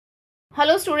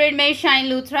Hello student, मैं shine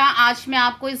Luthra. आज मैं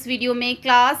आपको इस वीडियो में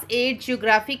क्लास 8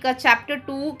 ज्योग्राफी का चैप्टर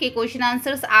 2 के क्वेश्चन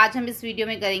आंसर्स आज हम इस वीडियो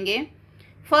में करेंगे।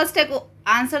 फर्स्ट है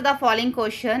आंसर द फॉलोइंग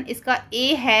क्वेश्चन। इसका ए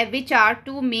है which are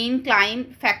to main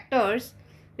climate factors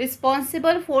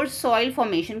responsible for soil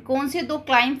formation. कौन से दो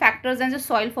क्लाइमेट फैक्टर्स हैं जो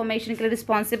सॉइल फॉर्मेशन के लिए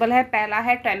रिस्पॉन्सिबल है? पहला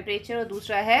है टेम्परेचर और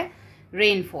दूसरा है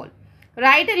rainfall.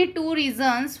 Right any two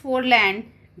reasons for land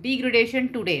degradation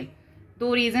today.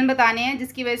 दो रीज़न बताने हैं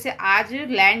जिसकी वजह से आज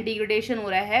लैंड डिग्रेडेशन हो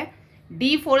रहा है।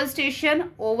 डिफॉरेस्टेशन,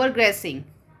 ओवरग्रेसिंग,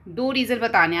 दो रीज़न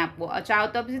बताने हैं आपको। चाहो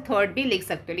तो आप इसे थर्ड भी लिख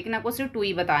सकते हो, लेकिन आपको सिर्फ 2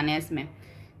 ही बताने हैं इसमें,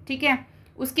 ठीक है।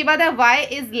 उसके बाद है Y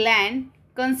is land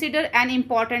consider an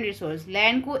important resource.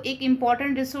 Land को एक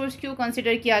इम्पॉर्टेंट रिसोर्स क्यों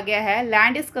कंसिडर किया गया है?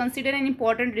 Land is consider an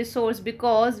important resource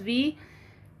because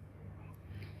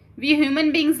we human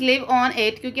beings live on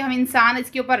it, क्योंकि हम इंसान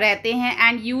इसके ऊपर रहते हैं।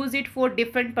 And use it for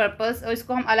different purpose, और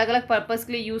इसको हम अलग अलग पर्पस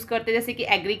के लिए यूज़ करते हैं, जैसे कि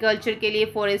एग्रीकल्चर के लिए,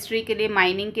 फॉरेस्ट्री के लिए,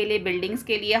 माइनिंग के लिए, बिल्डिंग्स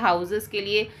के लिए, हाउसेस के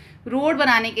लिए, रोड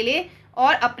बनाने के लिए,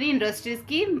 और अपनी इंडस्ट्रीज़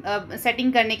की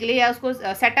सेटिंग करने के लिए या उसको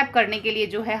सेटअप करने के लिए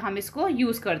जो है हम इसको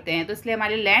यूज़ करते हैं। तो इसलिए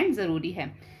हमारे लैंड ज़रूरी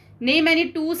है। Name any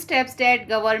 2 steps that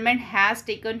government has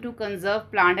taken to conserve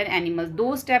plant and animals.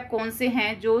 2 step कौन से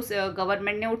हैं जो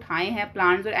गवर्नमेंट ने उठाए हैं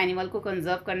प्लांट्स और एनिमल को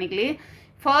कंजर्व करने के लिए?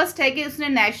 फर्स्ट है कि उसने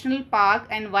national park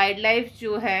and wild life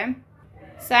जो है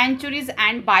centuries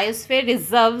and biosphere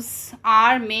reserves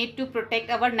are made to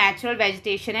protect our natural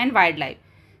vegetation and wild life.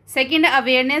 Second,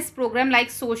 awareness programme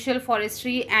like social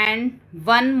forestry and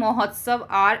one महोत्सव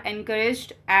are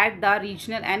encouraged at the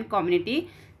regional and community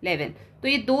level. तो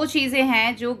ये 2 चीज़ें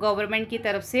हैं जो government की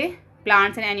तरफ से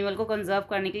plants and animal को कंजर्व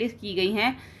करने के लिए की गई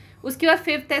हैं। उसके बाद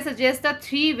फिफ्थ है suggest the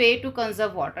 3 way to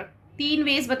conserve water. 3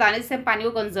 veg बताने जिससे हम पानी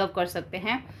को कंजर्व कर सकते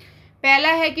हैं। पहला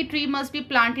है कि tree must be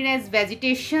planted as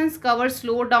vegetations cover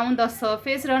slow down the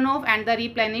surface run of and the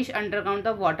replenish underground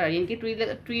the water, यानी कि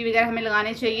ट्री वगैरह हमें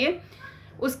लगाने चाहिए।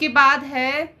 उसके बाद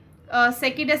है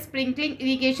सेकेंड है स्प्रिंकलिंग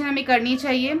इरिगेशन हमें करनी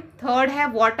चाहिए। थर्ड है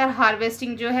वाटर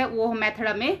हार्वेस्टिंग जो है वो मेथड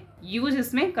हमें यूज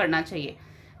इसमें करना चाहिए।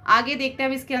 आगे देखते हैं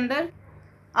अब इसके अंदर।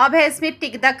 अब है इसमें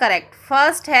टिक द करेक्ट।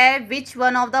 फर्स्ट है which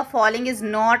one of the following is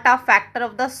not a factor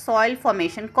of the soil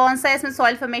formation. कौन सा इसमें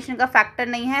सॉइल फॉर्मेशन का फैक्टर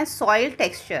नहीं है? Soil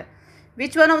texture.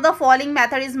 Which one of the following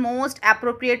method is most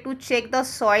appropriate to check the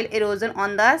soil erosion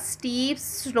on the steep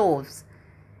slopes?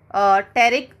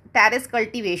 Terrace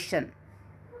cultivation.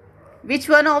 Which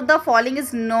one of the following is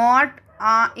not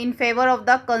in favor of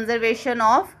the conservation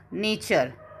of nature?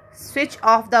 Switch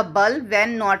off the bulb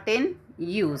when not in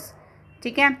use.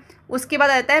 ठीक है। उसके बाद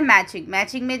आता है matching.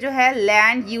 Matching में जो है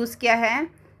land use क्या है?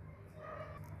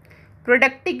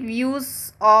 प्रोडक्टिव यूज़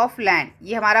ऑफ लैंड,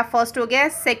 ये हमारा फर्स्ट हो गया।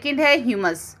 सेकंड है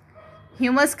ह्यूमस।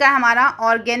 ह्यूमस का हमारा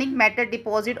organic matter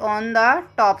deposit on the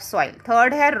top soil.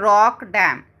 Third है रॉक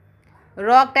डैम।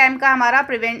 रॉक डैम का हमारा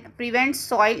प्रिवेंट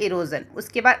सॉइल इरोजन।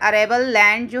 उसके बाद अरेबल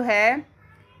लैंड जो है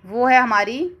वो है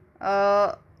हमारी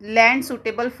लैंड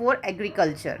सूटेबल फॉर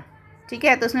एग्रीकल्चर, ठीक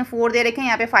है। तो उसमें 4 दे रखे हैं,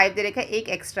 यहाँ पे 5 दे रखे हैं, 1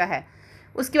 एक्स्ट्रा है।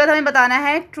 उसके बाद हमें बताना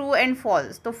है ट्रू एंड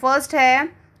फॉल्स। तो फर्स्ट है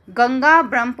Ganga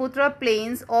Brahmaputra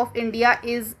planes of India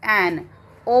is an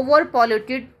over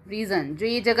polluted reason. जो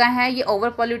ये जगह है ये ओवर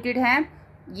पॉल्यूटेड है,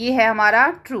 ये है हमारा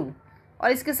ट्रू।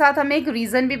 और इसके साथ हमें एक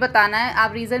रीज़न भी बताना है।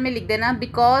 आप रीज़न में लिख देना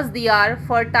because they are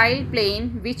fertile plane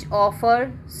which offer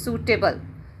suitable,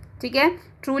 ठीक है।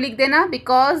 ट्रू लिख देना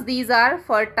because these are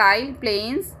fertile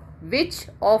planes which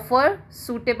offer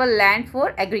suitable land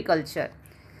for agriculture.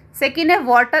 Second है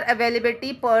वाटर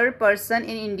अवेलेबिलिटी पर person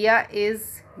in India is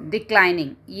declining,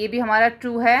 ये भी हमारा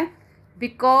ट्रू है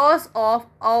because of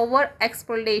over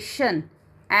exploration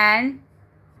and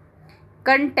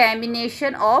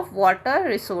contamination of water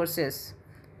resources,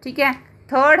 ठीक है।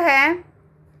 थर्ड है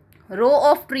row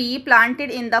of tree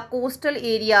planted in the coastal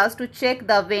areas to check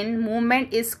the wind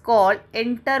movement is called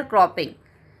intercropping.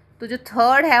 तो जो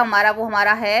third है हमारा वो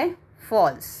हमारा है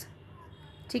फॉल्स,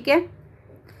 ठीक है।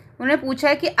 उन्होंने पूछा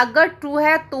है कि अगर ट्रू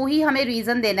है तो ही हमें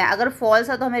रीज़न देना है, अगर फॉल्स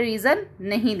है तो हमें रीज़न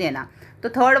नहीं देना। तो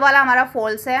थर्ड वाला हमारा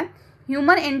फॉल्स है।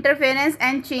 Human interference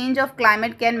and change of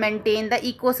climate can maintain the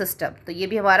ecosystem, तो ये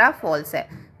भी हमारा फॉल्स है।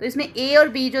 तो इसमें ए और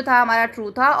बी जो था हमारा ट्रू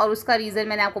था, और उसका रीज़न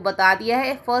मैंने आपको बता दिया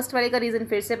है। फर्स्ट वाले का रीज़न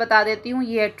फिर से बता देती हूँ,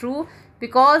 ये है true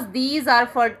because these are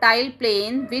fertile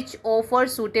plane which offer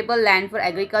suitable land for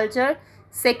agriculture.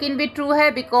 Second भी ट्रू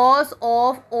है because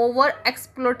of over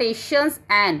एक्सप्लोटेशंस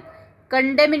and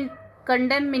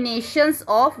कंडेमिनेशंस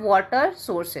of water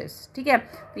sources, ठीक है।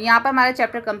 तो यहाँ पर हमारा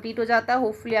चैप्टर कंप्लीट हो जाता है।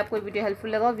 होपफुली आपको वीडियो हेल्पफुल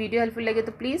लगा। वीडियो हेल्पफुल लगे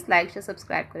तो प्लीज़ लाइक शेयर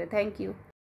सब्सक्राइब करें। Thank you.